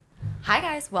Hi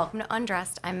guys, welcome to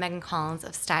Undressed. I'm Megan Collins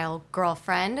of Style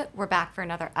Girlfriend. We're back for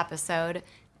another episode.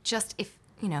 Just if,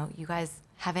 you guys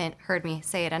haven't heard me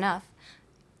say it enough,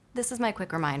 this is my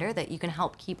quick reminder that you can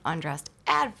help keep Undressed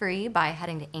ad-free by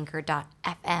heading to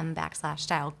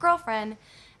anchor.fm/stylegirlfriend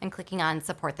and clicking on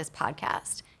support this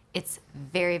podcast. It's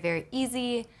very, very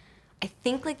easy. I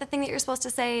think the thing that you're supposed to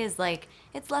say is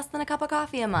it's less than a cup of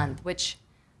coffee a month, which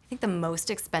I think the most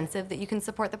expensive that you can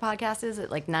support the podcast is at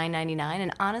 $9.99.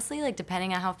 And honestly,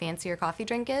 depending on how fancy your coffee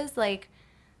drink is, that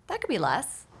could be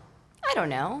less. I don't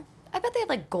know. I bet they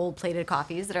have gold-plated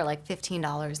coffees that are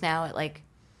 $15 now at I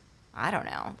don't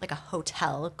know, a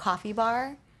hotel coffee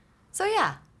bar. So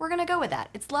yeah, we're gonna go with that.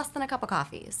 It's less than a cup of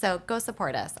coffee. So go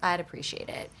support us. I'd appreciate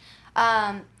it.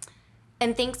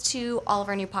 And thanks to all of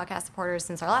our new podcast supporters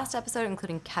since our last episode,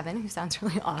 including Kevin, who sounds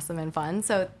really awesome and fun.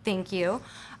 So thank you.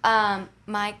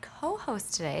 My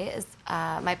co-host today is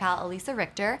my pal, Elisa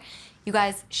Richter. You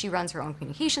guys, she runs her own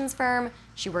communications firm.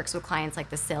 She works with clients like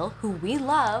The Sill, who we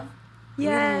love. Yay.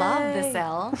 We love The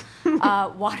Sill.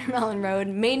 Watermelon Road,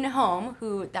 Maiden Home,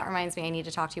 that reminds me, I need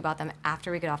to talk to you about them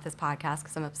after we get off this podcast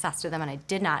because I'm obsessed with them, and I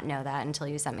did not know that until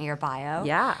you sent me your bio.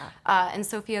 Yeah. And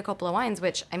Sophia Coppola Wines,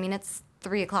 which, it's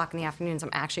 3:00 in the afternoon, so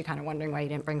I'm actually kind of wondering why you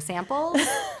didn't bring samples.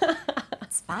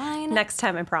 It's fine. Next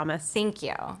time, I promise. Thank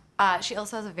you. She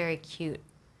also has a very cute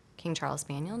King Charles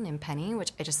Spaniel named Penny,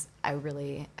 which I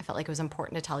felt like it was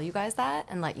important to tell you guys that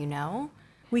and let you know.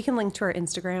 We can link to her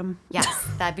Instagram. Yes,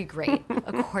 that'd be great.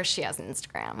 Of course she has an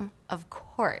Instagram. Of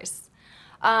course.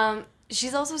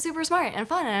 She's also super smart and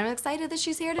fun, and I'm excited that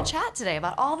she's here to chat today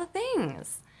about all the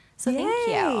things. So Yay. Thank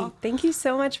you. Thank you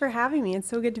so much for having me. It's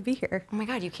so good to be here. Oh my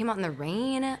God, you came out in the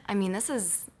rain. This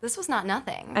was not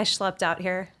nothing. I schlepped out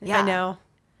here. Yeah. I know.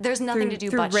 There's nothing to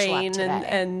do through but rain schlep today.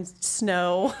 and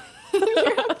snow.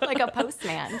 Like a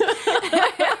postman.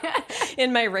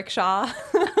 In my rickshaw.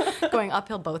 Going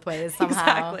uphill both ways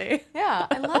somehow. Exactly. Yeah,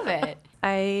 I love it.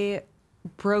 I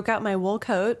broke out my wool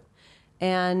coat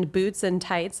and boots and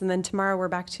tights, and then tomorrow we're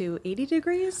back to 80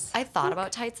 degrees. I thought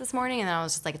about tights this morning, and then I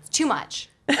was just it's too much.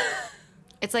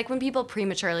 It's like when people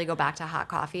prematurely go back to hot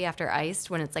coffee after iced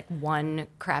when it's one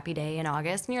crappy day in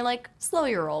August, and you're slow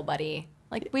your roll, buddy.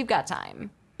 We've got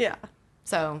time. Yeah.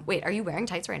 So, wait, are you wearing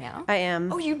tights right now? I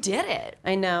am. Oh, you did it.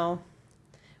 I know.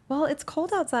 Well, it's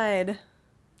cold outside.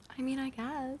 I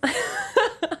guess.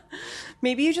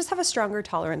 Maybe you just have a stronger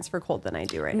tolerance for cold than I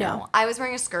do right now. No, I was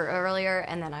wearing a skirt earlier,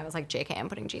 and then I was JK, I'm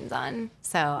putting jeans on.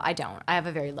 So I don't. I have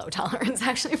a very low tolerance,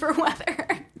 actually, for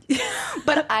weather.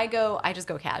 But I just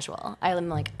go casual. I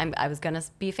was going to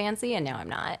be fancy, and now I'm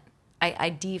not.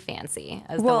 I de-fancy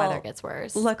as the weather gets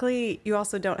worse. Luckily, you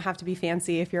also don't have to be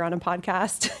fancy if you're on a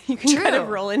podcast. You can kind of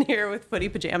roll in here with footy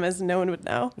pajamas and no one would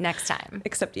know. Next time.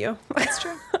 Except you. That's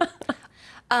true.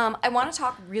 I want to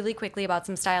talk really quickly about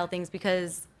some style things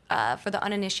because for the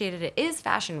uninitiated, it is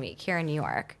Fashion Week here in New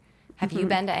York. Have you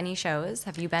been to any shows?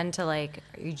 Have you been to are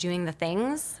you doing the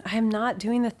things? I am not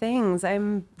doing the things.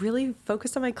 I'm really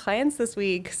focused on my clients this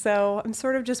week. So I'm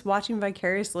sort of just watching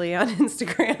vicariously on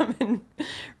Instagram and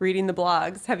reading the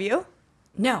blogs. Have you?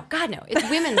 No, God, no. It's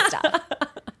women's stuff.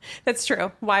 That's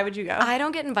true. Why would you go? I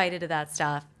don't get invited to that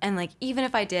stuff. And even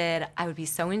if I did, I would be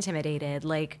so intimidated.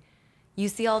 You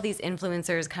see all these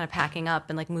influencers kind of packing up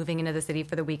and moving into the city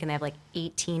for the week, and they have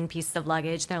 18 pieces of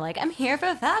luggage. And they're I'm here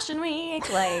for Fashion Week.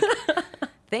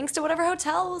 Thanks to whatever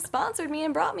hotel sponsored me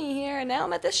and brought me here. And now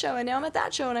I'm at this show, and now I'm at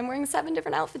that show, and I'm wearing 7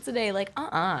 different outfits a day.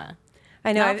 I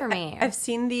know. Not for me. I've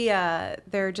seen there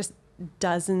are just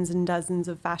dozens and dozens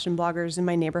of fashion bloggers in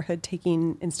my neighborhood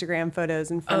taking Instagram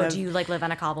photos in front of... Oh, do you live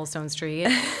on a cobblestone street?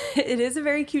 It is a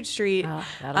very cute street. Oh,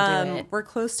 that'll do it. We're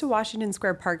close to Washington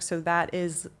Square Park, so that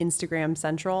is Instagram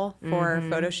central for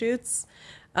photo shoots.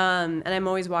 And I'm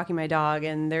always walking my dog,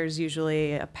 and there's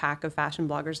usually a pack of fashion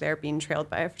bloggers there being trailed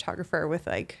by a photographer with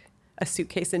a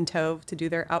suitcase in tow to do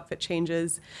their outfit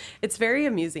changes. It's very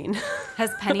amusing.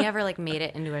 Has Penny ever made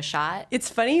it into a shot? It's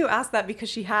funny you ask that because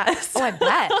she has. Oh,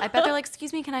 I bet they're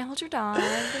excuse me, can I hold your dog?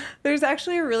 There's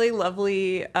actually a really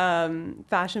lovely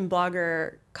fashion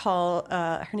blogger called,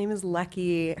 her name is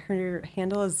Lecky. Her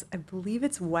handle is, I believe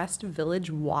it's West Village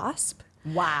Wasp.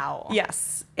 Wow.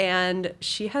 Yes. And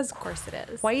she has, of course it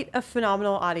is, quite a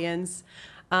phenomenal audience.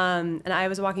 And I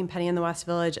was walking Penny in the West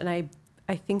Village, and I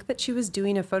think that she was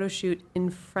doing a photo shoot in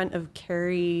front of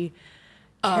Carrie's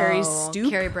stoop.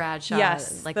 Carrie Bradshaw.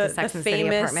 Yes. The Sex and the City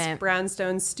famous apartment.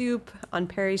 brownstone stoop on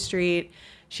Perry Street.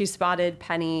 she spotted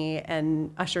Penny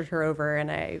and ushered her over,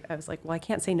 and I was like, well, I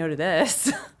can't say no to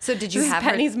this. So did you This is have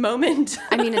Penny's moment?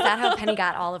 I mean, is that how Penny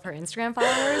got all of her Instagram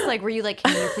followers? Like, were you like,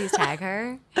 can you please tag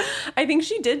her? I think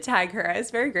she did tag her. I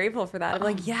was very grateful for that. I'm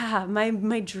like, yeah,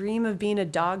 my dream of being a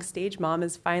dog stage mom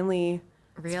is finally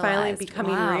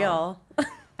becoming real.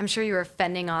 I'm sure you were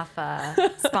fending off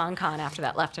SpawnCon after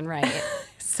that left and right.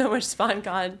 So much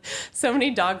SpawnCon. So many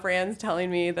dog brands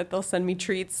telling me that they'll send me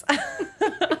treats.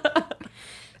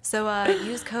 So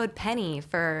use code PENNY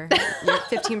for your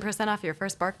 15% off your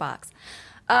first BarkBox.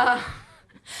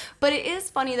 But it is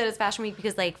funny that it's Fashion Week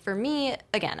because, like, for me,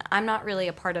 again, I'm not really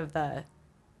a part of the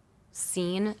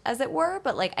scene, as it were,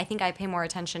 but, like, I think I pay more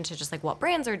attention to just, like, what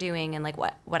brands are doing and, like,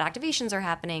 what activations are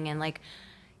happening and, like,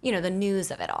 you know, the news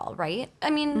of it all, right? I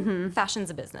mean, fashion's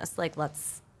a business. Like,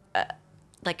 let's,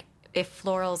 like, if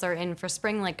florals are in for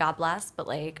spring, like, God bless, but,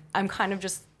 like, I'm kind of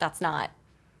just, that's not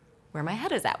where my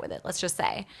head is at with it, let's just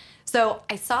say. So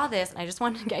I saw this and I just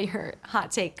wanted to get your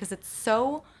hot take because it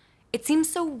seems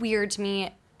so weird to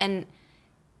me. And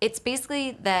it's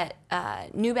basically that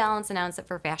New Balance announced that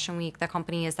for Fashion Week, the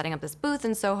company is setting up this booth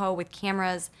in Soho with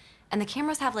cameras. And the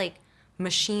cameras have like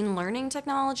machine learning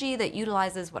technology that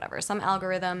utilizes some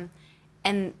algorithm.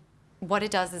 And what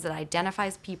it does is it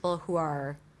identifies people who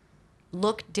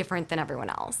look different than everyone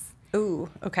else. Ooh,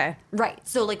 okay. Right.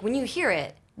 So like when you hear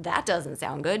it, that doesn't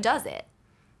sound good, does it?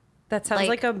 That sounds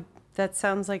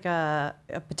like a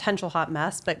potential hot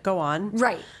mess, but go on.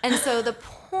 Right. And so the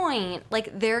point,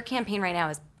 like their campaign right now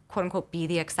is quote unquote be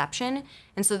the exception.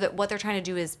 And so that what they're trying to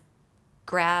do is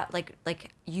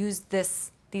use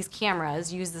these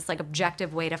cameras, use this like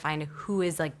objective way to find who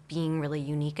is like being really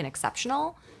unique and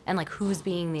exceptional and like who's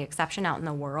being the exception out in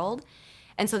the world.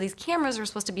 And so these cameras are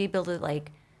supposed to be able to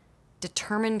like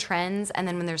determine trends, and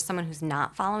then when there's someone who's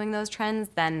not following those trends,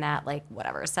 then that like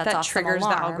whatever sets off some triggers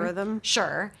alarm. the algorithm.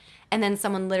 Sure. And then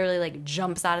someone literally like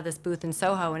jumps out of this booth in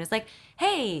Soho and is like,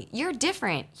 "Hey, you're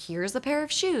different. Here's a pair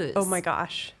of shoes." Oh my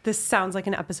gosh, this sounds like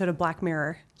an episode of Black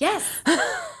Mirror. Yes.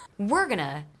 We're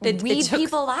gonna weed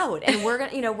people out, and we're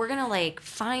gonna like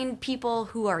find people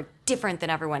who are different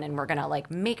than everyone, and we're gonna like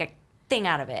make a thing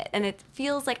out of it. And it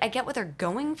feels like I get what they're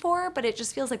going for, but it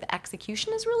just feels like the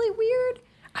execution is really weird.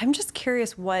 I'm just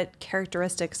curious what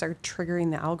characteristics are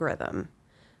triggering the algorithm.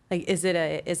 Like, is it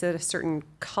a certain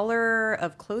color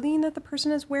of clothing that the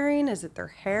person is wearing? Is it their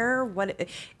hair? What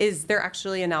is there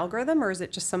actually an algorithm, or is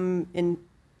it just some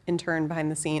intern behind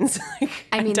the scenes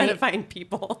identifying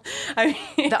people? I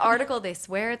mean, the article, they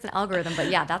swear it's an algorithm,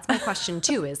 but yeah, that's my question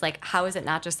too. Is like, how is it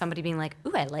not just somebody being like,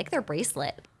 "Ooh, I like their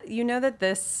bracelet"? You know that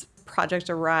this project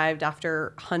arrived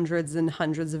after hundreds and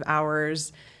hundreds of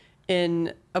hours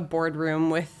in a boardroom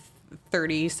with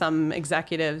 30 some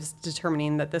executives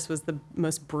determining that this was the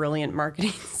most brilliant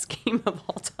marketing scheme of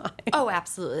all time. Oh,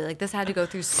 absolutely. Like this had to go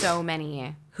through so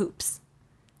many hoops.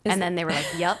 And then they were like,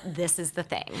 "Yep, this is the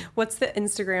thing." What's the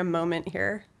Instagram moment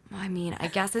here? I mean, I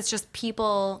guess it's just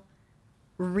people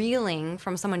reeling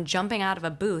from someone jumping out of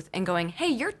a booth and going, "Hey,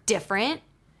 you're different.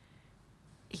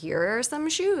 Here are some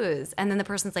shoes." And then the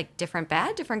person's like, "Different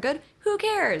bad, different good? Who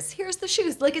cares? Here's the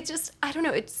shoes." Like, it's just, I don't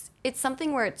know. It's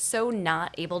something where it's so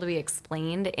not able to be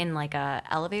explained in like a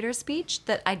elevator speech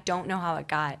that I don't know how it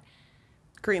got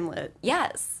greenlit.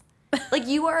 Yes. Like,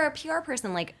 you are a PR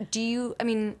person. Like,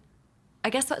 I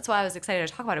guess that's why I was excited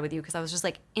to talk about it with you, because I was just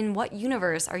like, in what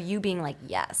universe are you being like,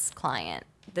 "Yes, client,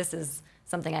 this is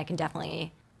something I can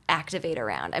definitely activate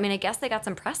around"? I mean, I guess they got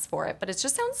some press for it, but it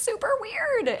just sounds super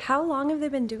weird. How long have they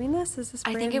been doing this? Is this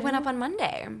I think it went up on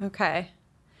Monday. Okay.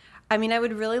 I mean, I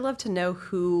would really love to know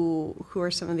who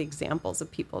are some of the examples of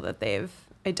people that they've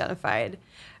identified.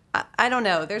 I don't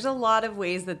know. There's a lot of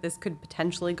ways that this could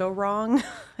potentially go wrong.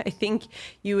 I think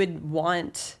you would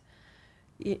want,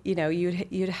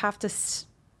 you'd have to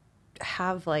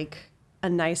have like a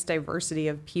nice diversity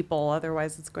of people.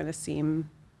 Otherwise, it's going to seem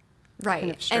right.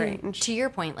 kind of strange. And to your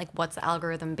point, like, what's the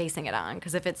algorithm basing it on?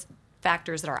 Because if it's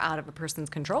factors that are out of a person's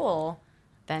control,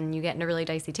 then you get into really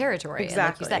dicey territory.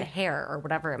 Exactly. And like you said, hair or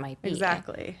whatever it might be.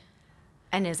 Exactly.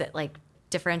 And is it like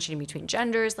differentiating between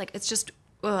genders? Like, it's just,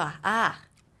 I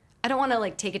don't want to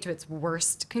like take it to its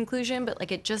worst conclusion, but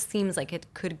like it just seems like it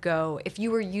could go, if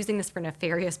you were using this for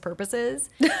nefarious purposes,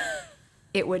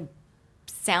 it would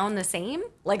sound the same.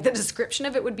 Like the description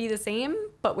of it would be the same,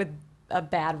 but with a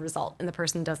bad result, and the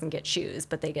person doesn't get shoes,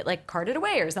 but they get like carted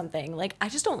away or something. Like, I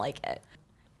just don't like it.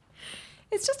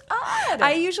 It's just odd.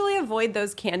 I usually avoid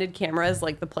those candid cameras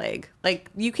like the plague. Like,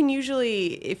 you can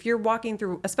usually, if you're walking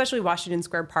through, especially Washington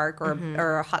Square Park or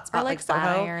a hotspot like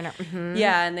Soho,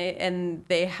 yeah, and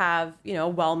they have a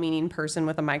well-meaning person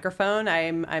with a microphone,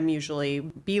 I'm usually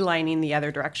beelining the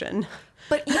other direction.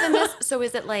 But even this, so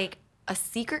is it like a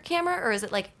secret camera, or is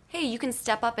it like, hey, you can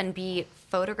step up and be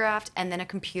photographed and then a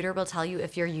computer will tell you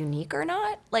if you're unique or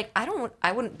not? Like, I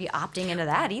wouldn't be opting into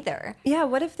that either. Yeah,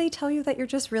 what if they tell you that you're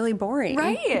just really boring?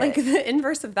 Right. Like the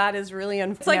inverse of that is really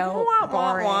it's like No, wah, wah,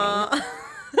 boring. wah.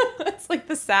 It's like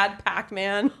the sad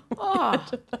Pac-Man. Oh.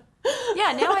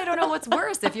 Yeah, now I don't know what's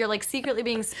worse, if you're like secretly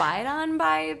being spied on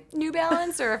by New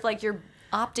Balance or if like you're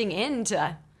opting in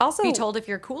to Also, be told if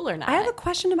you're cool or not. I have a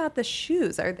question about the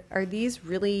shoes. Are these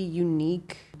really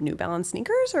unique New Balance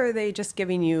sneakers, or are they just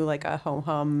giving you like a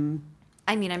hum?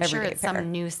 I mean, I'm sure everyday it's pair.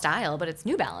 some new style, but it's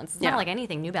New Balance. It's Yeah. not like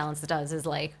anything New Balance does is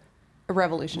like, A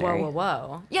revolutionary.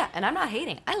 whoa. Yeah, and I'm not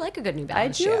hating. I like a good New I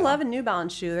Balance do shoe. love a New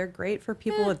Balance shoe. They're great for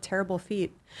people with terrible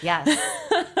feet. Yes.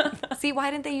 See, why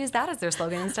didn't they use that as their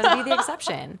slogan instead of be the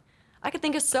exception? I could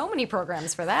think of so many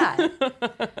programs for that.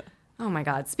 Oh my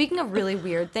God. Speaking of really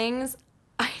weird things,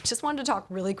 I just wanted to talk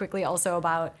really quickly also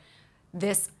about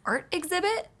this art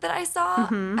exhibit that I saw.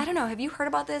 I don't know. Have you heard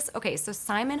about this? Okay, so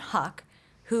Simon Huck,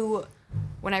 who,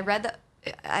 when I read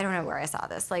I don't know where I saw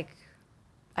this. Like,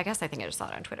 I guess I think I just saw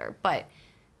it on Twitter, but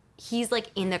he's like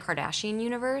in the Kardashian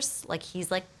universe. Like he's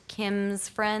like Kim's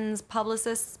friend's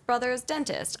publicist's brother's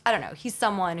dentist. I don't know. He's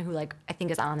someone who like I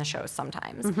think is on the show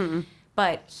sometimes.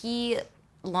 But he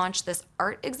launched this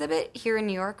art exhibit here in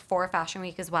New York for Fashion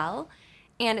Week as well.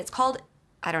 And it's called,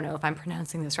 I don't know if I'm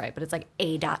pronouncing this right, but it's like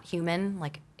A.Human,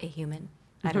 like a human.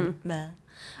 I don't know.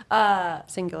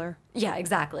 Singular. Yeah,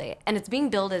 exactly. And it's being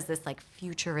billed as this like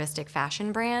futuristic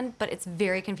fashion brand, but it's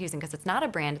very confusing because it's not a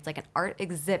brand. It's like an art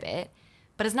exhibit,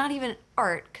 but it's not even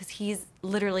art because he's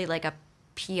literally like a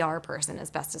PR person as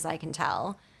best as I can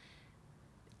tell.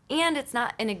 And it's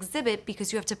not an exhibit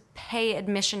because you have to pay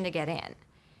admission to get in.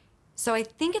 So I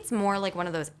think it's more like one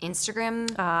of those Instagram.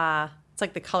 It's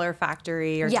like the Color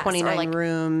Factory or Yes, or 29 like-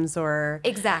 Rooms or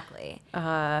Exactly.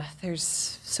 there's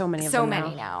so many of So them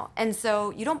many now. And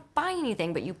so you don't buy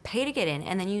anything, but you pay to get in.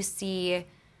 And then you see,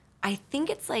 I think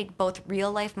it's like both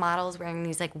real life models wearing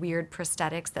these like weird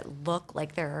prosthetics that look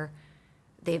like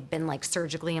they've been like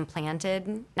surgically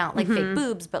implanted. Not like fake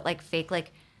boobs, but like fake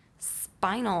like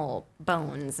spinal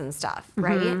bones and stuff,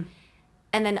 right?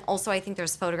 And then also I think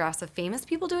there's photographs of famous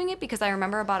people doing it because I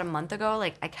remember about a month ago,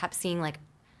 like I kept seeing like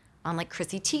on like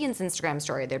Chrissy Teigen's Instagram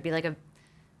story, there'd be like a,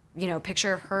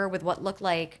 picture of her with what looked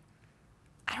like,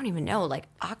 I don't even know, like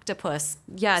octopus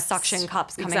Yes, suction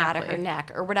cups coming out of her exactly.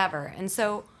 neck or whatever. And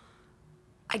so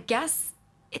I guess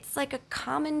it's like a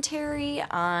commentary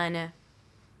on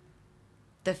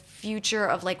the future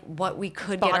of like what we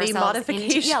could get Body ourselves into.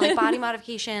 modification. Yeah, like body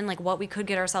modification, like what we could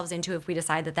get ourselves into if we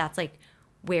decide that that's like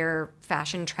where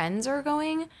fashion trends are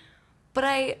going. But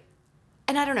I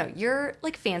don't know, you're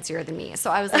like fancier than me.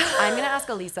 So I was like, I'm going to ask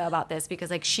Elisa about this because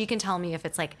like she can tell me if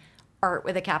it's like art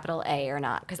with a capital A or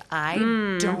not because I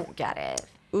don't get it.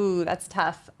 Ooh, that's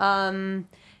tough. I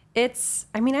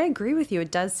agree with you. It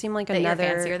does seem like That you're another.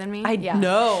 fancier than me? Yeah.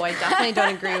 No, I definitely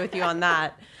don't agree with you on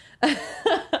that.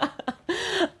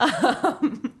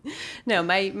 No,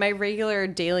 my regular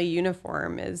daily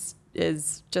uniform is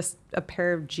just a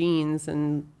pair of jeans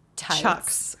and Tights.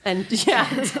 chucks and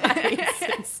tights.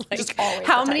 It's Just like always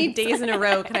how the many tights. days in a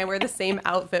row can I wear the same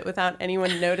outfit without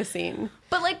anyone noticing?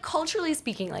 But like culturally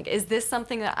speaking, like is this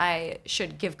something that I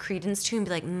should give credence to and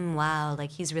be like, wow,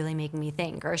 like he's really making me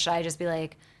think? Or should I just be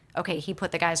like, okay, he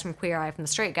put the guys from Queer Eye from the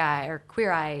Straight Guy or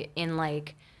Queer Eye in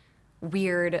like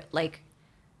weird like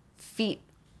feet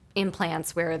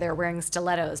implants where they're wearing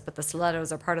stilettos, but the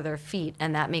stilettos are part of their feet,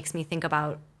 and that makes me think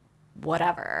about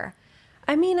whatever.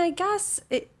 I mean, I guess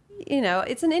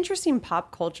it's an interesting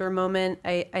pop culture moment.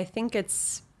 I think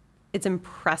it's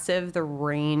impressive the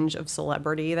range of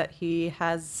celebrity that he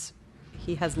has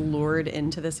lured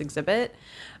into this exhibit.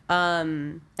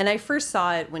 And I first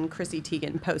saw it when Chrissy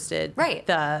Teigen posted Right.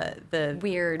 the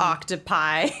Weird.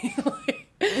 octopi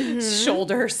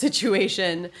shoulder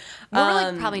situation. We're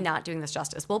like probably not doing this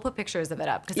justice. We'll put pictures of it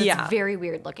up because it's Yeah. very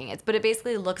weird looking. But it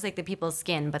basically looks like the people's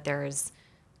skin, but there's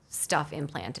stuff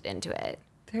implanted into it.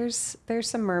 There's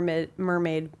some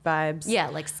mermaid vibes. Yeah,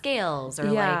 like scales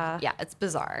or Yeah. like, yeah, it's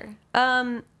bizarre.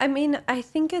 I mean, I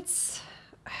think it's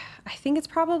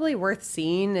probably worth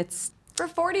seeing. It's For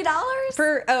 $40?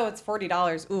 it's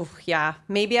 $40. Ooh, yeah.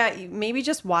 Maybe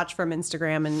just watch from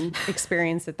Instagram and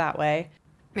experience it that way.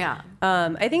 Yeah.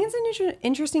 I think it's an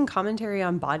interesting commentary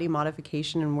on body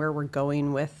modification and where we're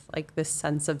going with like this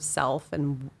sense of self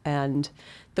and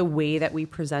the way that we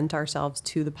present ourselves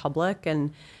to the public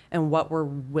and what we're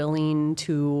willing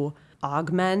to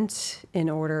augment in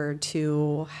order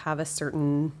to have a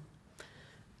certain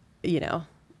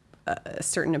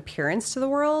appearance to the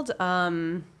world.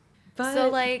 But So,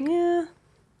 like- yeah.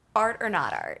 Art or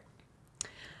not art?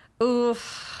 Ooh,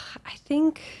 I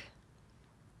think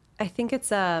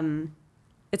it's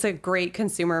a great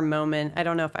consumer moment. I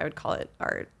don't know if I would call it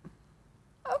art.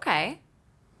 Okay.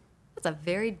 That's a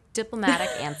very diplomatic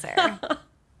answer.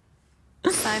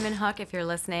 Simon Huck, if you're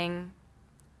listening,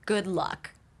 good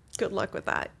luck. Good luck with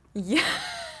that. Yeah.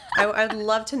 I'd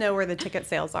love to know where the ticket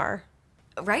sales are.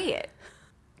 Right.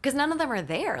 Because none of them are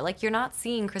there. Like, you're not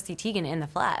seeing Chrissy Teigen in the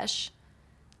flesh.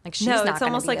 Like, she's not it's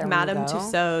almost be like there when you Madame go,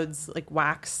 Tussauds like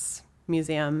wax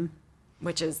museum.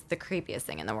 which is the creepiest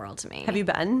thing in the world to me. Have you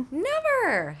been?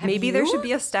 Never. Have Maybe you? there should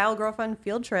be a style girlfriend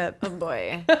field trip. Oh,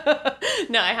 boy.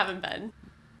 No, I haven't been.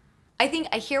 I think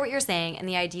I hear what you're saying, and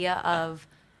the idea of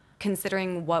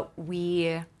considering what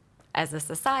we as a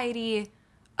society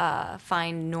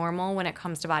find normal when it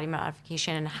comes to body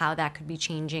modification and how that could be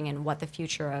changing and what the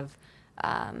future of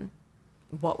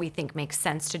what we think makes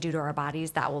sense to do to our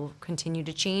bodies that will continue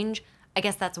to change. I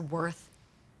guess that's worth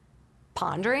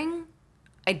pondering.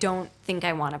 I don't think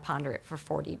I want to ponder it for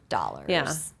 $40.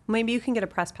 Yeah. Maybe you can get a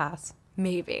press pass.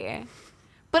 Maybe.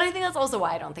 But I think that's also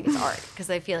why I don't think it's art, because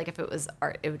I feel like if it was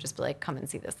art, it would just be like, come and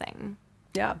see this thing.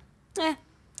 Yeah. Eh.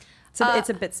 It's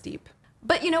a bit steep.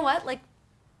 But you know what? Like,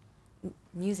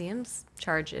 museums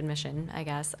charge admission, I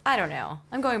guess. I don't know.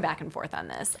 I'm going back and forth on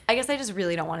this. I guess I just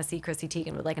really don't want to see Chrissy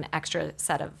Teigen with like an extra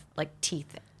set of like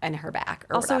teeth in her back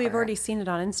or Also, whatever. we've already seen it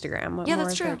on Instagram. What Yeah, more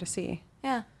that's is there true. to see?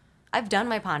 Yeah. I've done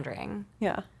my pondering.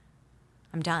 Yeah.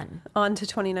 I'm done. On to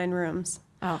 29 rooms.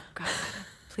 Oh, God.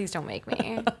 Please don't make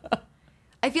me.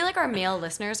 I feel like our male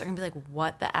listeners are going to be like,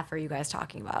 what the F are you guys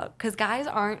talking about? Because guys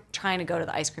aren't trying to go to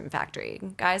the ice cream factory.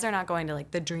 Guys are not going to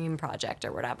like the Dream Project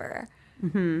or whatever.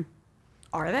 Mm-hmm.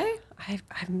 Are they?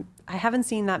 I haven't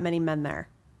seen that many men there.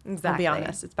 Exactly. I'll be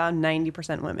honest. It's about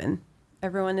 90% women.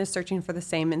 Everyone is searching for the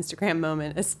same Instagram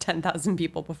moment as 10,000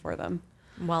 people before them.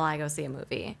 While I go see a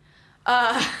movie.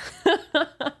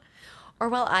 Or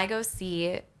while I go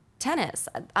see tennis.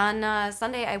 On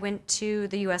Sunday, I went to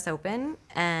the U.S. Open,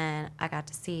 and I got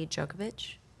to see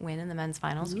Djokovic win in the men's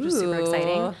finals, which was super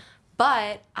exciting.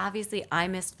 But obviously, I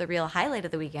missed the real highlight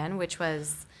of the weekend, which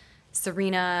was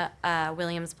Serena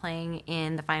Williams playing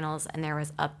in the finals, and there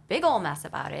was a big old mess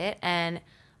about it. And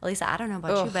Elisa, I don't know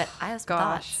about you, but I have some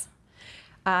thoughts.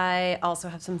 I also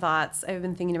have some thoughts. I've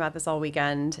been thinking about this all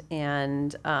weekend,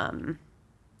 and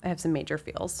I have some major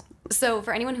feels. So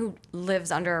for anyone who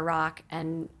lives under a rock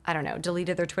and, I don't know,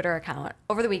 deleted their Twitter account,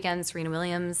 over the weekend, Serena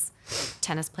Williams,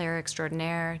 tennis player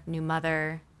extraordinaire, new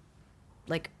mother,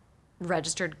 like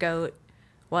registered GOAT,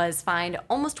 was fined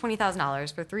almost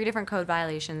 $20,000 for 3 different code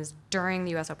violations during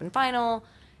the U.S. Open final,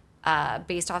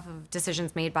 based off of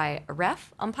decisions made by a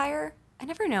ref, umpire. I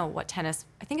never know what tennis,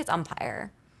 I think it's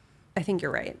umpire. I think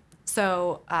you're right.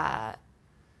 So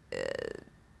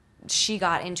she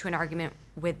got into an argument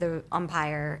with the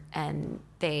umpire, and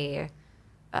they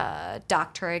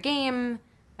docked her a game,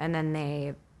 and then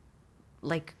they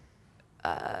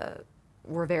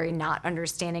were very not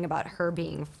understanding about her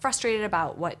being frustrated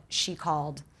about what she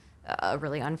called a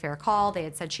really unfair call. They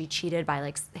had said she cheated by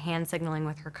like hand signaling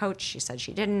with her coach. She said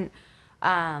she didn't.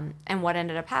 And what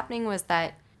ended up happening was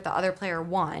that the other player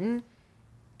won,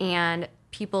 and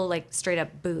people like straight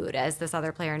up booed as this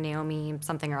other player, Naomi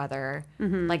something or other,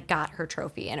 like got her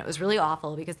trophy. And it was really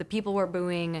awful because the people were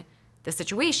booing the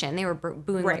situation. They were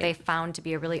booing what they found to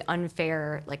be a really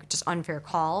unfair, like just unfair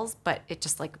calls. But it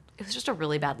just like, it was just a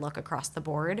really bad look across the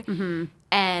board.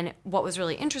 And what was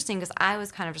really interesting, because I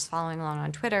was kind of just following along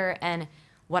on Twitter, and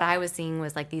what I was seeing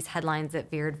was like these headlines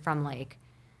that veered from like,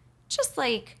 just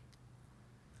like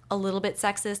a little bit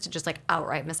sexist to just like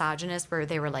outright misogynist, where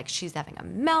they were like, she's having a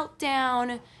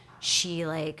meltdown, she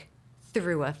like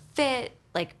threw a fit,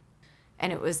 like,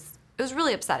 and it was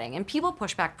really upsetting. And people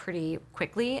pushed back pretty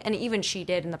quickly, and even she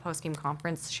did in the post-game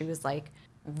conference. She was like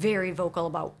very vocal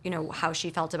about, you know, how she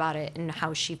felt about it and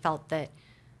how she felt that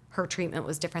her treatment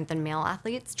was different than male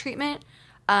athletes' treatment.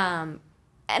 And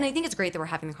I think it's great that we're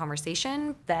having the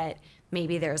conversation, that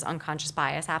maybe there's unconscious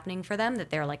bias happening for them that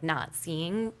they're like not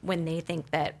seeing when they think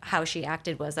that how she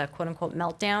acted was a quote unquote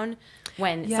meltdown,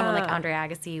 when someone like Andre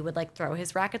Agassi would like throw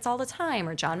his rackets all the time,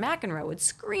 or John McEnroe would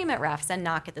scream at refs and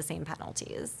not get the same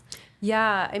penalties.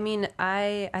 Yeah, I mean,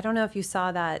 I don't know if you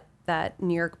saw that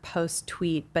New York Post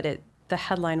tweet, but the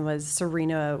headline was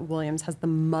Serena Williams has the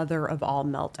mother of all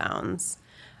meltdowns,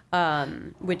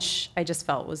 which I just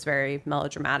felt was very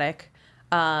melodramatic.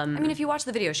 I mean, if you watch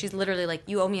the video, she's literally like,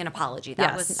 you owe me an apology.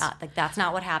 That was not, like, that's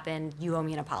not what happened. You owe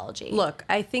me an apology. Look,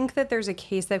 I think that there's a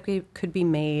case that could be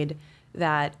made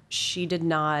that she did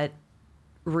not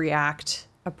react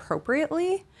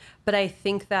appropriately, but I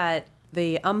think that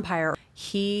the umpire,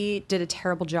 he did a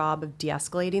terrible job of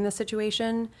de-escalating the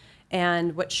situation.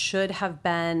 And what should have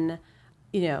been,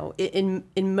 in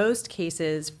most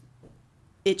cases,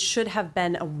 it should have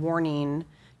been a warning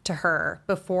to her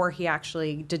before he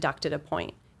actually deducted a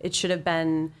point. It should have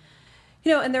been,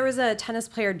 and there was a tennis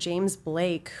player, James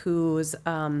Blake, who's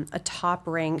a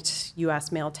top-ranked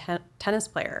U.S. male tennis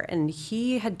player. And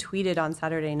he had tweeted on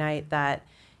Saturday night that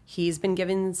he's been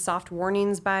given soft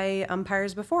warnings by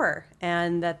umpires before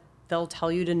and that they'll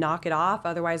tell you to knock it off.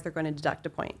 Otherwise, they're going to deduct a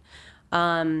point.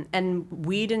 And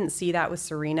we didn't see that with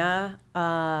Serena.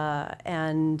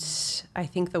 And I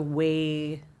think the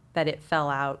way that it fell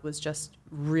out was just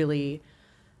really,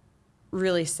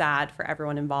 really sad for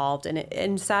everyone involved.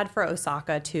 And sad for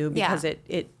Osaka, too, because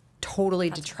it totally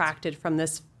detracted from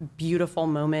this beautiful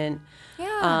moment.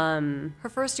 Yeah. Her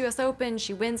first U.S. Open,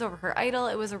 she wins over her idol.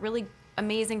 It was a really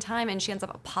amazing time. And she ends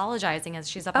up apologizing as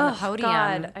she's up on the podium. Oh,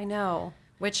 God, I know.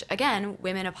 Which, again,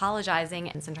 women apologizing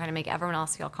and trying to make everyone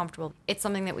else feel comfortable. It's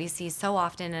something that we see so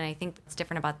often, and I think what's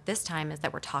different about this time is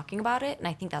that we're talking about it, and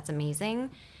I think that's amazing.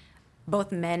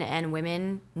 Both men and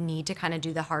women need to kind of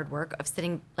do the hard work of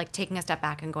sitting, like taking a step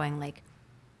back and going, like,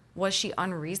 was she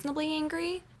unreasonably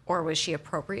angry or was she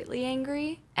appropriately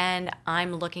angry? And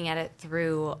I'm looking at it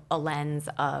through a lens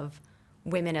of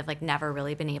women have, like, never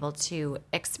really been able to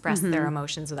express their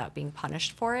emotions without being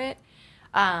punished for it.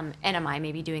 And am I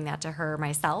maybe doing that to her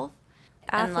myself?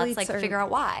 And let's figure out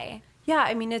why. Yeah,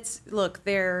 I mean,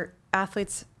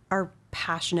 athletes are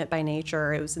passionate by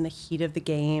nature. It was in the heat of the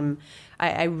game.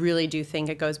 I really do think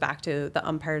it goes back to the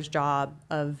umpire's job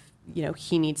of,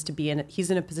 he needs to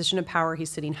he's in a position of power. He's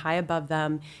sitting high above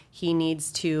them. He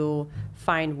needs to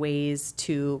find ways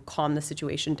to calm the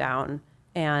situation down.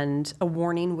 And a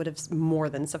warning would have more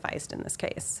than sufficed in this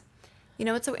case.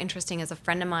 What's so interesting is a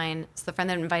friend of mine, so the friend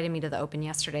that invited me to the Open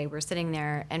yesterday, we're sitting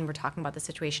there and we're talking about the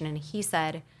situation, and he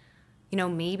said,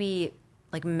 maybe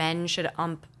like men should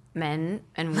ump men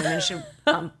and women should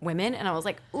ump women. And I was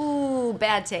like, ooh,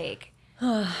 bad take.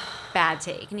 Bad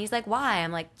take. And he's like, why?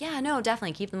 I'm like, yeah, no,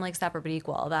 definitely keep them like separate but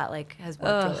equal. That like has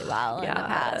worked really well in the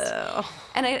past.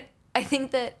 And I think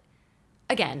that,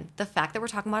 again, the fact that we're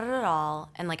talking about it at all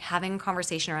and like having a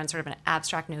conversation around sort of an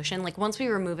abstract notion, like once we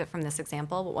remove it from this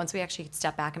example, but once we actually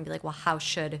step back and be like, well, how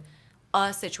should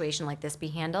a situation like this be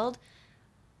handled?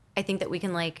 I think that we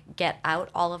can like get out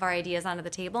all of our ideas onto the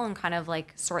table and kind of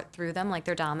like sort through them like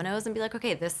they're dominoes and be like,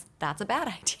 okay, that's a bad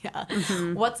idea.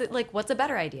 Mm-hmm. What's a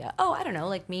better idea? Oh, I don't know,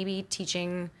 like maybe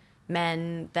teaching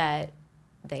men that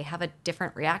they have a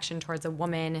different reaction towards a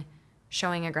woman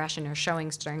showing aggression or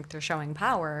showing strength or showing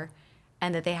power.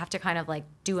 And that they have to kind of like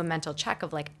do a mental check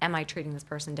of like, am I treating this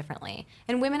person differently?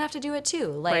 And women have to do it too.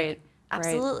 Like, right.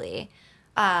 Absolutely.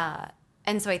 Right.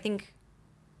 And so I think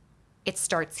it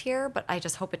starts here, but I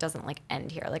just hope it doesn't like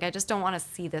end here. Like, I just don't want to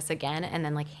see this again and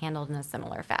then like handled in a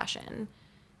similar fashion.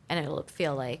 And it'll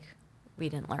feel like we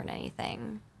didn't learn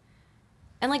anything.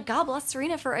 And like, God bless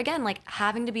Serena for, again, like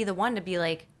having to be the one to be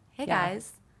like, hey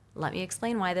guys, let me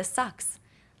explain why this sucks.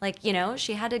 Like,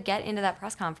 she had to get into that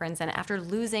press conference, and after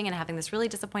losing and having this really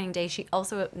disappointing day, she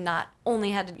also not only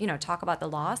had to, talk about the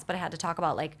loss, but had to talk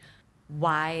about, like,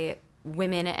 why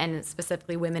women, and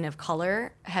specifically women of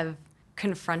color, have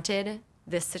confronted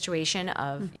this situation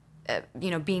of,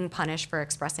 being punished for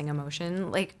expressing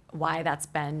emotion. Like, why that's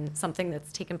been something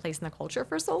that's taken place in the culture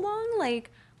for so long. Like,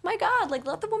 my God, like,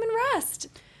 let the woman rest.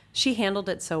 She handled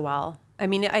it so well. I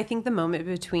mean, I think the moment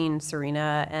between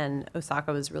Serena and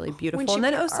Osaka was really beautiful. And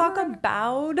then Osaka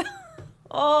bowed.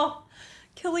 Oh,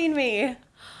 killing me.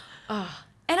 And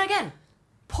again,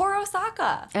 poor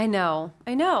Osaka. I know.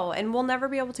 And we'll never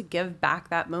be able to give back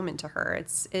that moment to her.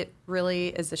 It really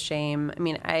is a shame. I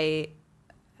mean, I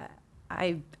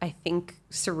think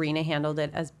Serena handled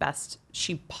it as best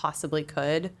she possibly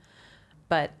could.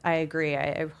 But I agree.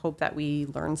 I hope that we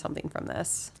learn something from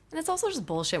this. And it's also just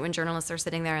bullshit when journalists are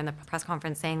sitting there in the press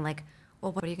conference saying, like,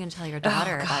 well, what are you going to tell your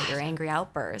daughter about your angry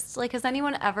outbursts? Like, has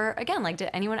anyone ever, again, like, did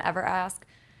anyone ever ask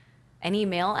any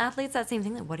male athletes that same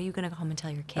thing? Like, what are you going to go home and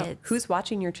tell your kids? Who's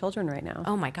watching your children right now?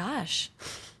 Oh, my gosh.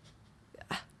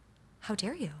 How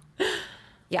dare you?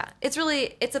 Yeah,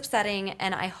 it's upsetting.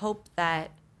 And I hope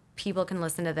that people can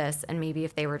listen to this, and maybe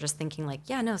if they were just thinking like,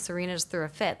 yeah, no, Serena just threw a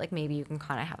fit, like maybe you can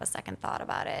kind of have a second thought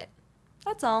about it.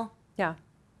 That's all. Yeah.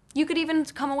 You could even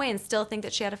come away and still think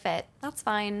that she had a fit. That's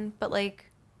fine. But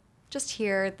like, just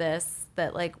hear this,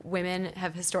 that like women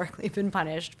have historically been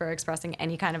punished for expressing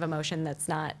any kind of emotion that's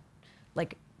not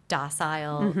like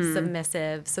docile,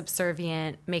 submissive,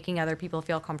 subservient, making other people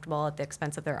feel comfortable at the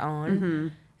expense of their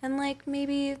own. And like,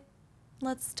 maybe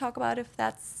let's talk about if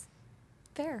that's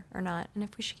fair or not, and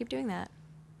if we should keep doing that.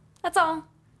 That's all.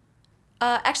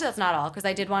 Actually, that's not all, because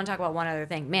I did want to talk about one other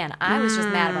thing. Man, I was just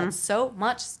mad about so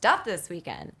much stuff this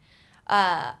weekend.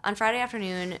 On Friday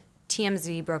afternoon,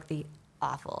 TMZ broke the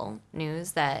awful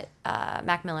news that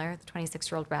Mac Miller, the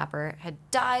 26-year-old rapper, had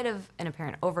died of an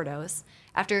apparent overdose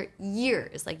after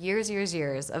years, like years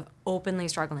of openly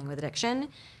struggling with addiction.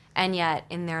 And yet,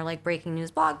 in their like breaking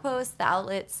news blog post, the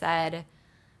outlet said,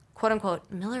 quote unquote,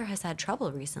 Miller has had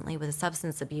trouble recently with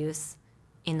substance abuse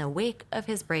in the wake of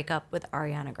his breakup with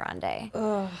Ariana Grande.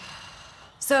 Ugh.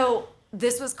 So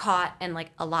this was caught, and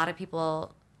like a lot of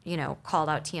people, you know, called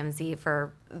out TMZ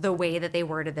for the way that they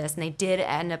worded this, and they did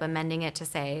end up amending it to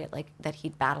say like that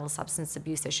he'd battled substance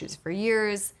abuse issues for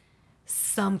years,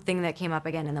 something that came up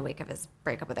again in the wake of his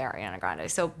breakup with Ariana Grande.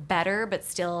 So better, but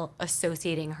still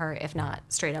associating her, if not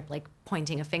straight up like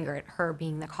pointing a finger at her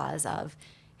being the cause of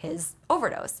his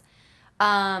overdose,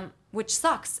 which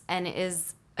sucks and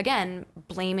is, again,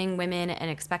 blaming women and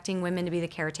expecting women to be the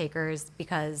caretakers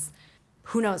because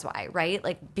who knows why, right?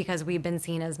 Like, because we've been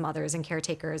seen as mothers and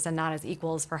caretakers and not as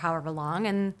equals for however long,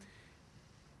 and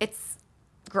it's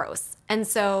gross. And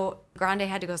so Grande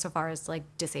had to go so far as to like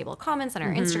disable comments on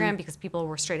her Instagram because people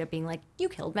were straight up being like, you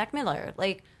killed Mac Miller,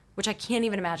 like, which I can't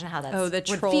even imagine how that the would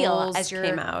trolls feel as you're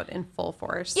came out in full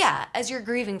force. Yeah, as you're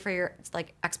grieving for your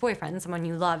like ex-boyfriend, someone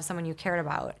you love, someone you cared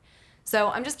about. So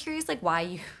I'm just curious, like,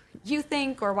 why you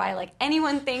think, or why like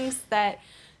anyone thinks that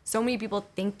so many people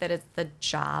think that it's the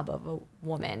job of a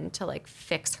woman to like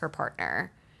fix her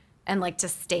partner and like to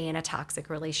stay in a toxic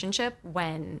relationship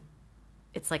when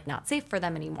it's like not safe for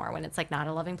them anymore, when it's like not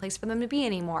a loving place for them to be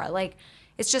anymore. Like,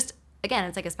 it's just, again,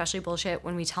 it's like especially bullshit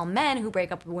when we tell men who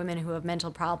break up with women who have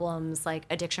mental problems, like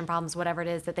addiction problems, whatever it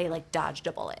is, that they like dodged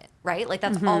a bullet, right? Like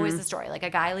that's always the story. Like a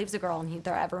guy leaves a girl and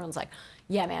everyone's like,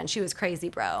 yeah, man, she was crazy,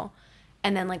 bro.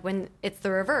 And then like when it's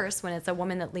the reverse, when it's a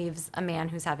woman that leaves a man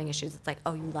who's having issues, it's like,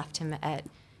 oh, you left him at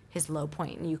his low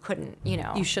point and you couldn't, you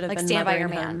know, you should have like been stand by your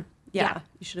mothering man. him. Yeah,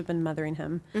 you should have been mothering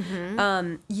him.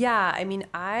 Yeah, I mean,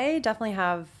 I definitely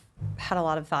have had a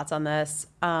lot of thoughts on this.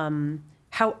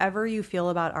 However you feel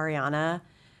about Ariana,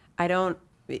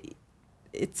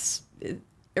 it's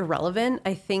irrelevant.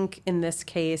 I think in this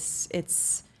case,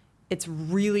 it's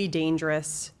really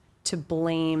dangerous to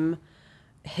blame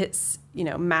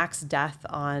Mac's death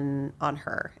on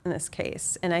her in this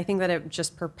case. And I think that it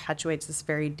just perpetuates this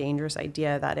very dangerous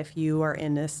idea that if you are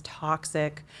in this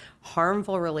toxic,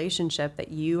 harmful relationship, that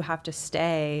you have to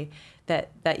stay,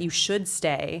 that you should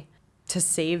stay to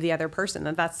save the other person,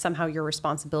 that that's somehow your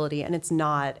responsibility, and it's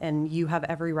not. And you have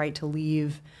every right to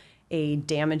leave a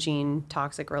damaging,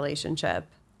 toxic relationship.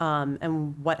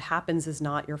 And what happens is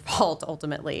not your fault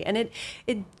ultimately. And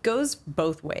it goes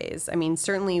both ways. I mean,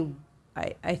 certainly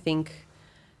I think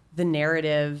the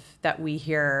narrative that we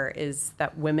hear is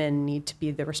that women need to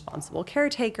be the responsible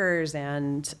caretakers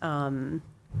and,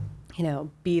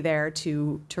 be there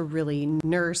to really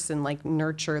nurse and like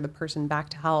nurture the person back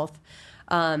to health.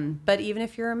 But even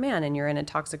if you're a man and you're in a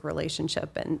toxic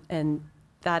relationship and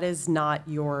that is not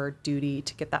your duty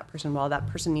to get that person well, that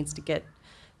person needs to get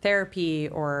therapy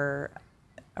or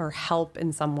help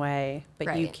in some way, but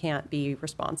Right. You can't be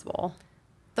responsible.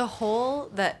 The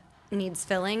hole that needs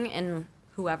filling in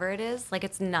whoever it is, like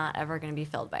it's not ever going to be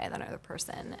filled by another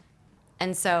person.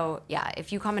 And so, yeah,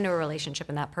 if you come into a relationship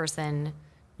and that person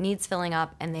needs filling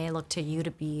up and they look to you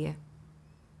to be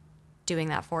doing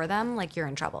that for them, like you're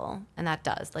in trouble. And that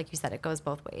does, like you said, it goes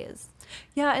both ways.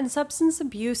 Yeah, and substance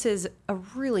abuse is a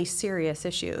really serious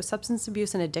issue. Substance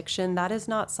abuse and addiction, that is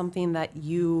not something that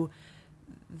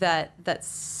that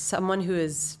someone who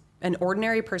is an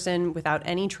ordinary person without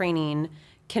any training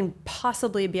can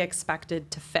possibly be expected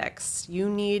to fix. You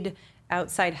need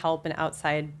outside help and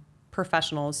outside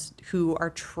professionals who are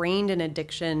trained in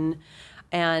addiction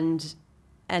and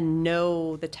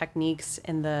know the techniques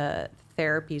and the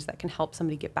therapies that can help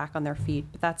somebody get back on their feet.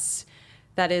 But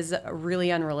that is really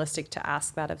unrealistic to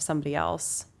ask that of somebody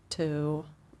else to,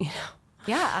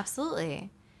 Yeah, absolutely.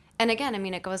 And again, I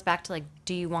mean, it goes back to like,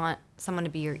 do you want someone to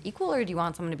be your equal or do you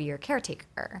want someone to be your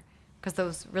caretaker? Because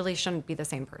those really shouldn't be the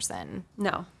same person.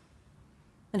 No.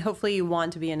 And hopefully you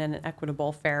want to be in an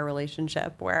equitable, fair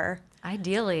relationship where...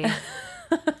 Ideally.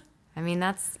 I mean,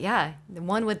 that's, yeah,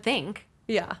 one would think.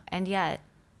 Yeah. And yet,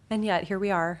 here we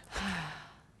are.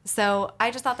 So I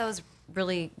just thought that was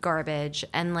really garbage.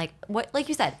 And like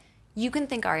you said, you can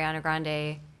think Ariana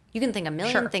Grande, you can think a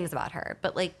million things about her,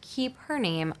 but like keep her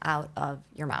name out of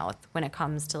your mouth when it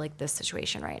comes to like this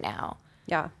situation right now.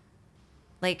 Yeah.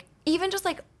 Like even just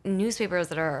like newspapers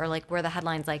that are like where the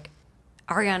headlines like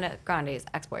Ariana Grande's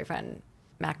ex-boyfriend,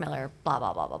 Mac Miller, blah,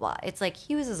 blah, blah, blah, blah. It's like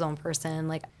he was his own person.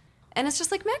 Like And it's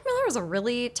just like Mac Miller is a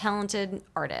really talented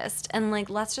artist, and like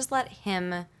let's just let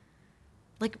him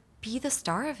like be the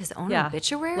star of his own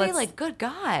obituary. Let's like, good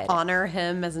God, honor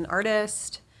him as an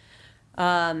artist.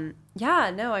 I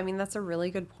mean, that's a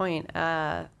really good point.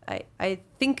 I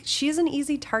think she's an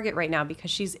easy target right now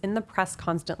because she's in the press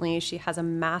constantly. She has a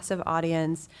massive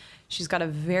audience. She's got a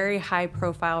very high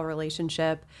profile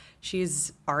relationship.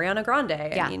 She's Ariana Grande.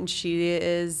 Yeah. I mean, she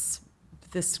is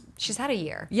this. she's had a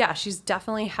year. Yeah, she's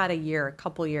definitely had a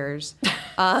couple years.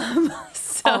 All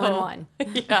in one.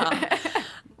 Yeah.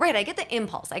 Right, I get the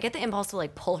impulse. I get the impulse to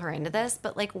like pull her into this,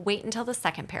 but like wait until the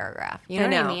second paragraph. You know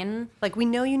what I mean? Like, we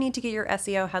know you need to get your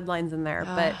SEO headlines in there,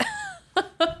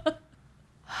 but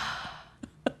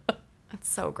It's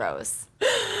so gross.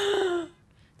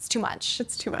 It's too much.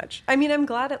 it's too much. I mean, I'm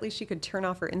glad at least she could turn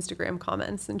off her Instagram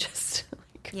comments and just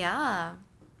like, Yeah.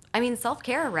 I mean,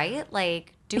 self-care, right?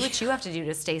 Like, do what you have to do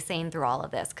to stay sane through all of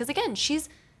this. Because again,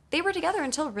 they were together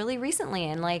until really recently,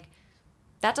 and like,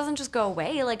 that doesn't just go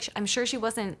away. Like, I'm sure she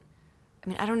wasn't. I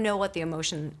mean, I don't know what the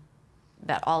emotion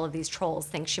that all of these trolls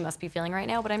think she must be feeling right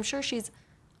now, but I'm sure she's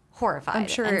horrified I'm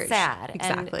sure and sad.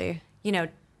 exactly. And, you know,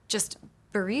 just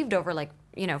bereaved over, like,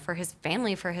 you know, for his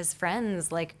family, for his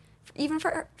friends, like, even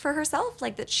for herself,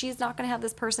 like, that she's not going to have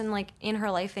this person, like, in her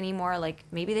life anymore. Like,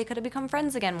 maybe they could have become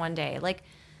friends again one day. Like,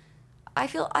 I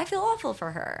feel awful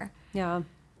for her. Yeah.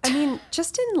 I mean,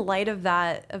 just in light of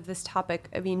this topic,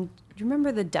 I mean, do you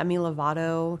remember the Demi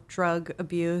Lovato drug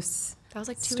abuse? That was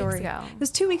like 2 story? weeks ago. It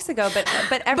was 2 weeks ago, but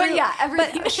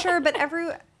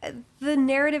the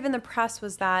narrative in the press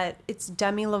was that it's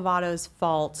Demi Lovato's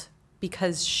fault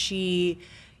because she,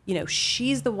 you know,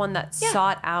 she's the one that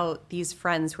sought out these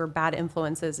friends who are bad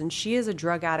influences, and she is a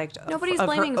drug addict. Nobody's of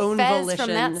blaming her own Fez volition.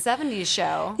 from that 70s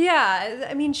show. Yeah,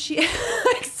 I mean, she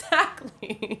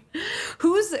exactly.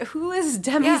 Who is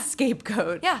Demi's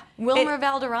scapegoat? Yeah, Wilmer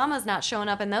Valderrama's not showing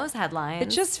up in those headlines. It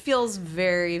just feels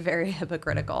very, very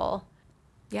hypocritical.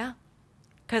 Yeah,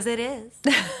 because it is.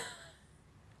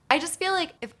 I just feel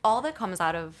like if all that comes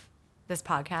out of this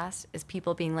podcast is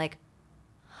people being like,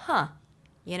 huh,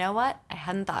 you know what? I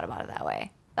hadn't thought about it that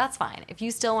way. That's fine. If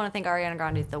you still want to think Ariana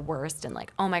Grande is the worst and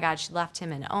like, oh my God, she left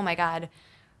him, and oh my God,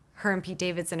 her and Pete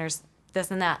Davidson are this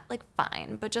and that, like,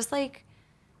 fine. But just like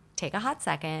take a hot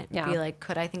second, be like,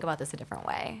 could I think about this a different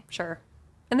way? Sure.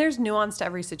 And there's nuance to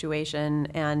every situation,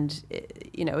 and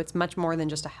you know, it's much more than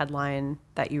just a headline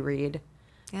that you read.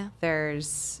 Yeah.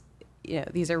 There's, you know,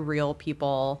 these are real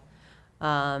people.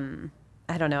 I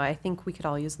don't know. I think we could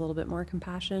all use a little bit more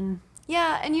compassion.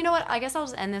 Yeah, and you know what? I guess I'll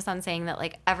just end this on saying that,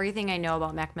 like, everything I know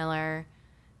about Mac Miller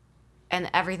and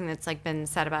everything that's, like, been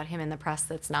said about him in the press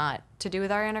that's not to do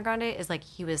with Ariana Grande is, like,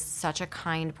 he was such a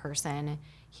kind person.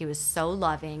 He was so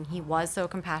loving. He was so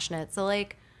compassionate. So,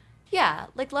 like, yeah,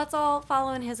 like, let's all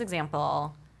follow in his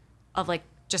example of, like,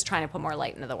 just trying to put more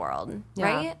light into the world,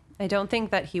 right? I don't think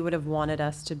that he would have wanted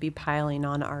us to be piling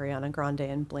on Ariana Grande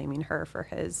and blaming her for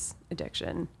his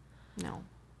addiction. No.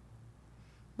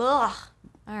 Ugh.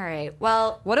 All right.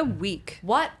 Well, What a week.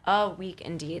 what a week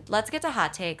indeed. Let's get to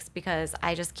hot takes because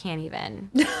I just can't even.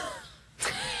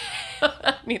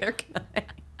 Neither can I.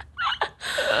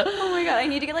 Oh my God. I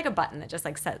need to get like a button that just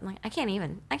like says, like, I can't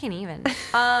even.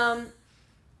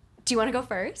 Do you want to go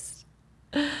first?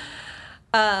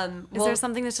 Is there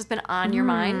something that's just been on your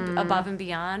mind above and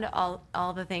beyond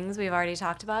all the things we've already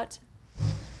talked about?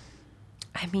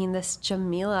 I mean, this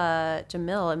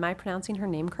Jamil, am I pronouncing her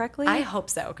name correctly? I hope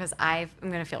so, because I'm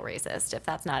going to feel racist if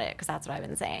that's not it, because that's what I've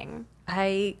been saying.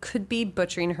 I could be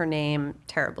butchering her name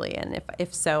terribly, and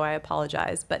if so, I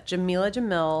apologize. But Jamila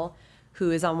Jamil,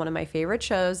 who is on one of my favorite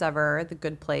shows ever, The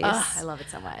Good Place. Ugh, I love it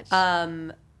so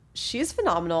much. She's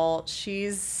phenomenal.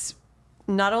 She's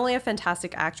not only a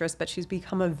fantastic actress, but she's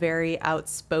become a very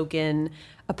outspoken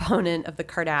opponent of the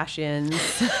Kardashians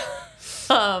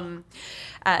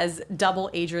as double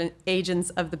agents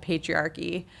of the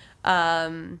patriarchy.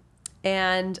 And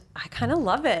I kind of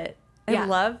love it. I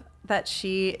love that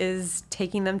she is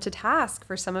taking them to task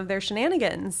for some of their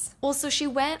shenanigans. Well, so she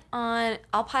went on,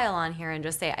 I'll pile on here and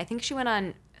just say, I think she went on,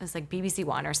 it was like BBC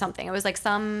One or something. It was like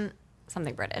something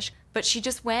British. But she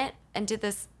just went and did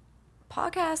this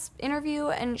podcast interview,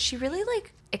 and she really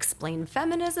like explained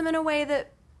feminism in a way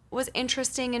that was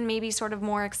interesting and maybe sort of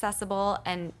more accessible,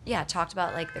 and talked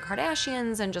about like the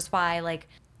Kardashians and just why like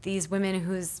these women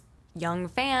whose young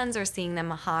fans are seeing them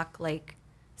hawk like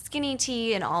skinny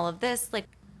tea and all of this, like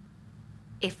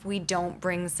if we don't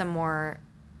bring some more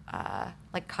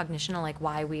like cognition of like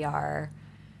why we are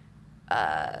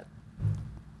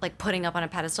like putting up on a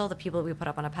pedestal, the people that we put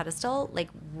up on a pedestal, like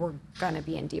we're gonna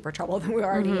be in deeper trouble than we're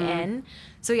already in.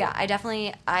 So yeah,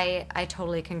 I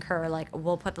totally concur. Like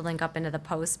we'll put the link up into the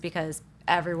post because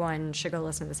everyone should go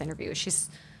listen to this interview.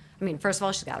 First of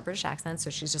all, she's got a British accent,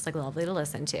 so she's just like lovely to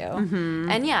listen to.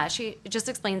 And yeah, she just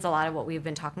explains a lot of what we've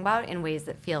been talking about in ways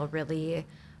that feel really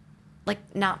like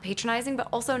not patronizing, but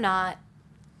also not,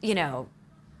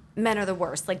 men are the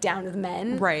worst, like down to the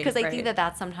men. Right. Because I think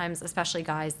that sometimes, especially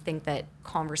guys, think that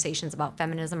conversations about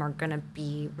feminism are going to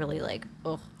be really like,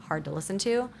 hard to listen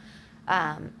to.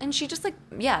 And she just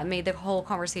made the whole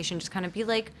conversation just kind of be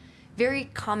like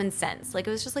very common sense. Like it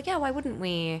was just like, yeah, why wouldn't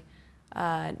we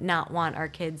not want our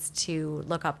kids to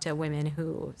look up to women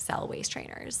who sell waist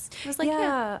trainers? It was like,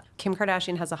 yeah. Kim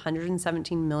Kardashian has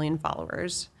 117 million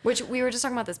followers. Which we were just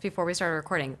talking about this before we started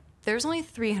recording. There's only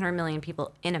 300 million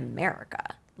people in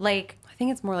America. Like, I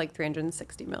think it's more like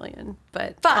 360 million,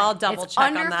 but fine. I'll double check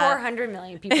on that. Under 400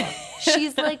 million people.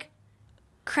 She's like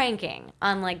cranking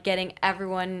on like getting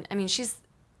everyone. I mean, she's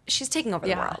taking over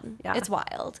the world. Yeah. It's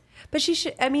wild. But she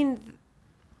should. I mean,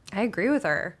 I agree with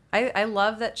her. I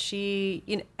love that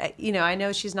she. I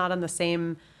know she's not on the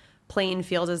same playing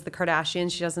field as the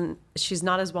Kardashians. She's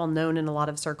not as well known in a lot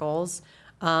of circles.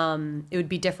 It would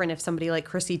be different if somebody like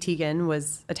Chrissy Teigen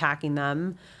was attacking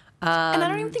them. And I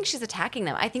don't even think she's attacking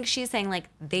them. I think she's saying like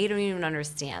they don't even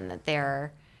understand that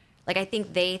they're like, I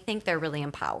think they think they're really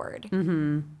empowered.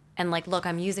 Mm-hmm. And like, look,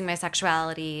 I'm using my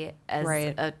sexuality as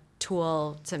a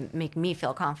tool to make me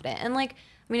feel confident. And like,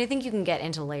 I mean, I think you can get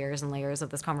into layers and layers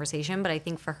of this conversation, but I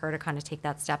think for her to kind of take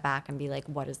that step back and be like,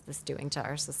 what is this doing to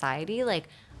our society? Like,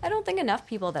 I don't think enough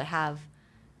people that have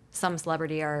some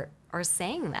celebrity are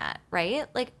saying that, right?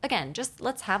 Like, again, just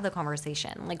let's have the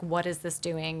conversation. Like, what is this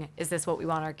doing? Is this what we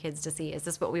want our kids to see? Is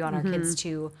this what we want our kids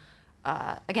to,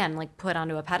 again, like put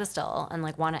onto a pedestal and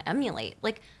like want to emulate?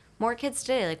 Like, more kids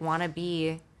today, like, want to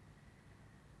be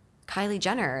Kylie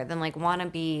Jenner than like want to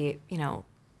be,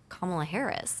 Kamala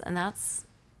Harris. And that's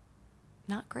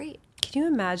not great. Can you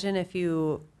imagine if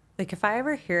I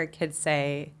ever hear a kid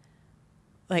say,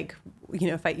 like,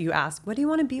 if you ask, what do you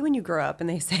want to be when you grow up? And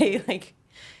they say, like,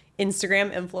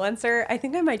 Instagram influencer, I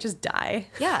think I might just die.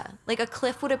 Yeah. Like a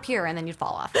cliff would appear and then you'd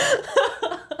fall off.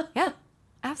 Yeah,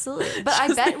 absolutely. But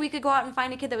I bet we could go out and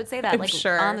find a kid that would say that,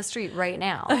 on the street right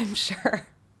now. I'm sure.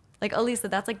 Like, Elisa,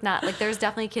 that's like not, like, there's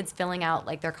definitely kids filling out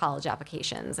like their college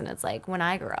applications. And it's like, when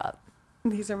I grow up,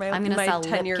 these are my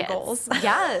 10-year goals.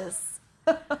 Yes.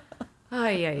 Yeah.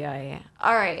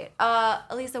 All right.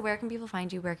 Elisa, where can people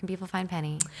find you? Where can people find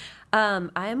Penny? I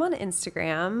am on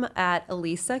Instagram at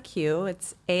Elisa Q.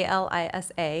 It's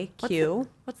ALISA-Q.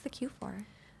 What's the Q for?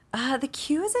 The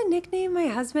Q is a nickname my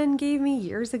husband gave me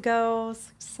years ago.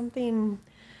 Something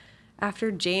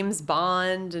after James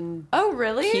Bond and oh,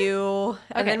 really? Q.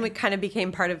 And then we kind of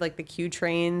became part of like the Q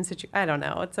train. I don't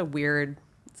know. It's a weird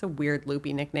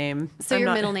loopy nickname. So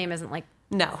your middle name isn't like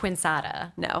no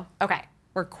Quinsada? No. Okay.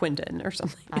 Or Quinton or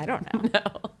something. I don't know. No.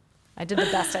 I did the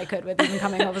best I could with even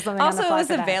coming up with something also, on the fly.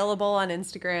 Also, it was available on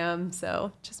Instagram,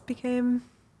 so just became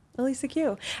Elisa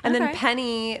Q. And then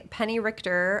Penny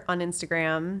Richter on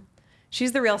Instagram.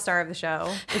 She's the real star of the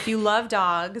show. If you love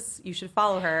dogs, you should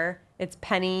follow her. It's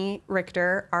Penny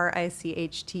Richter,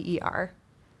 Richter.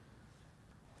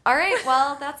 All right,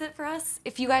 well, that's it for us.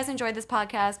 If you guys enjoyed this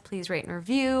podcast, please rate and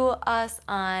review us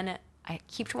on, I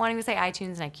keep wanting to say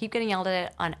iTunes, and I keep getting yelled at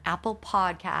it, on Apple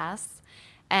Podcasts.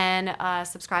 And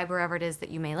subscribe wherever it is that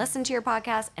you may listen to your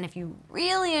podcast. And if you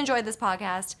really enjoyed this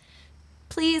podcast,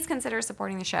 please consider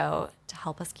supporting the show to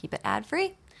help us keep it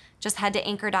ad-free. Just head to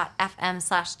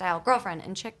anchor.fm/stylegirlfriend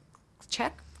and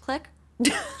click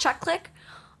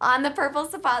on the purple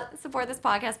support this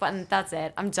podcast button. That's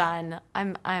it. I'm done.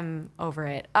 I'm over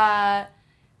it. Head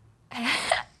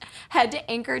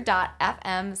to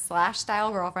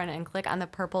anchor.fm/stylegirlfriend and click on the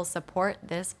purple support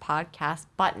this podcast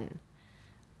button.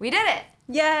 We did it.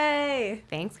 Yay.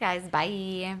 Thanks, guys.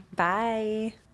 Bye. Bye.